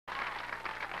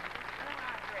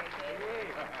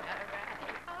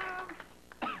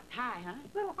High, huh?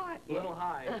 Little high. Yeah. Little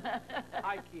high.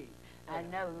 High key. I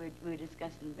know we were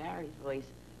discussing Barry's voice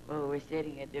while we were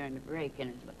sitting here during the break, and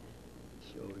it's like,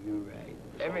 sure, you're right.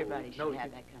 Everybody should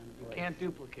have that kind of voice. You can't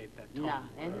duplicate that tone. No,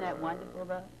 isn't that wonderful,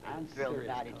 though? I'm thrilled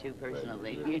about it, too,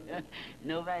 personally.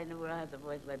 Nobody in the world has a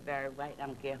voice like Barry White. I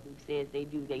don't care who says they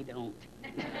do, they don't.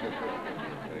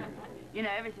 You know,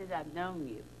 ever since I've known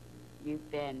you, you've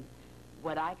been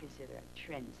what I consider a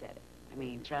trendsetter. I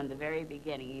mean, from the very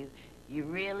beginning, you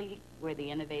really were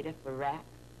the innovator for rap.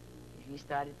 You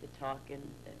started the talking,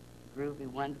 the groovy,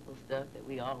 wonderful stuff that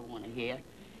we all want to hear.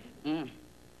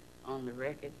 On the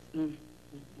records. You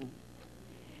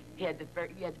had the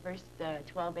first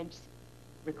 12-inch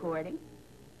recording.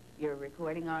 You're a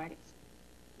recording artist.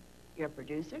 You're a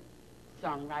producer,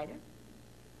 songwriter,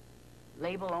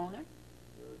 label owner.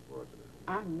 Very fortunate.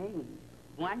 I mean,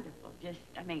 wonderful. Just,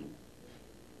 I mean,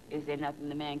 is there nothing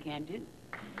the man can't do?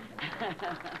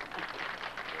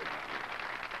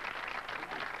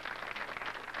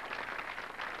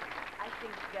 I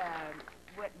think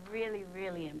what really,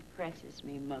 really impresses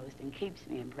me most and keeps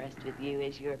me impressed with you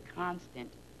is your constant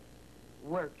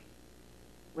work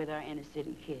with our inner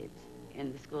city kids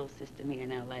in the school system here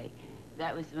in L.A.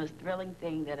 That was the most thrilling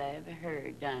thing that I ever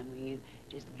heard done, when you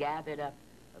just gathered up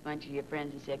a bunch of your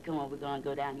friends and said, come on, we're going to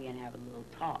go down here and have a little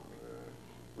talk.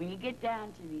 When you get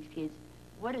down to these kids,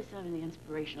 what are some of the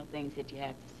inspirational things that you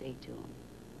have to say to them?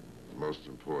 Most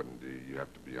important, you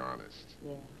have to be honest.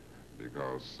 Yeah.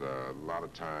 Because a lot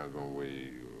of times when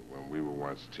we were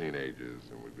once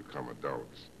teenagers and we become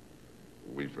adults,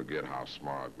 we forget how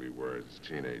smart we were as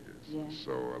teenagers. Yeah.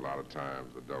 So a lot of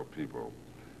times adult people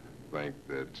think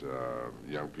that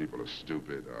young people are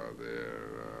stupid or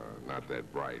they're not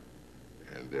that bright,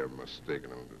 and they're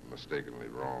mistakenly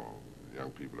wrong.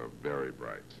 Young people are very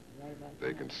bright.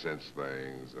 They can sense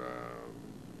things.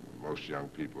 Most young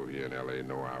people here in L.A.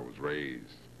 know I was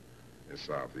raised in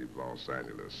Southeast Los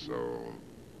Angeles. So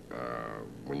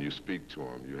when you speak to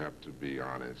them, you have to be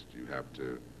honest. You have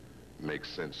to make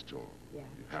sense to them. Yeah.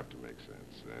 You have to make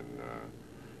sense. And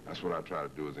that's what I try to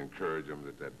do, is encourage them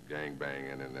that gang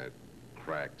banging and that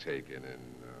crack taking and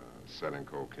selling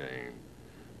cocaine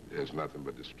is nothing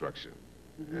but destruction.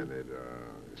 And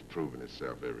it's proven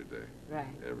itself every day. Right.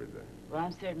 Every day. Well,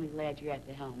 I'm certainly glad you're at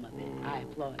the helm of it. I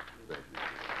applaud you. Thank you.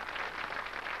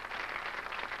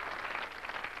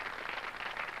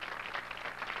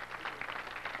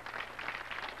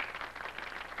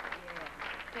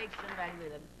 Yeah. Take somebody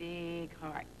with a big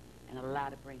heart and a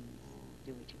lot of brains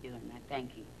to do what you're doing. I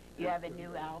thank you. You have a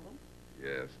new album?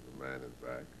 Yes, The Man Is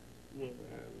Back. Yeah.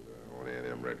 And on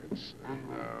A&M Records. And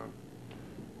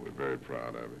we're very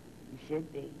proud of it. You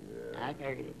should be. Yeah, I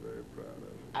heard it. Very proud of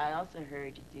it. I also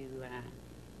heard you do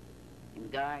in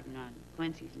Garden on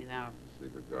Quincy's new album.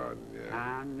 Secret Garden, yeah.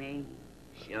 I mean,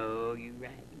 show you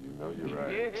right. You know you're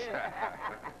right.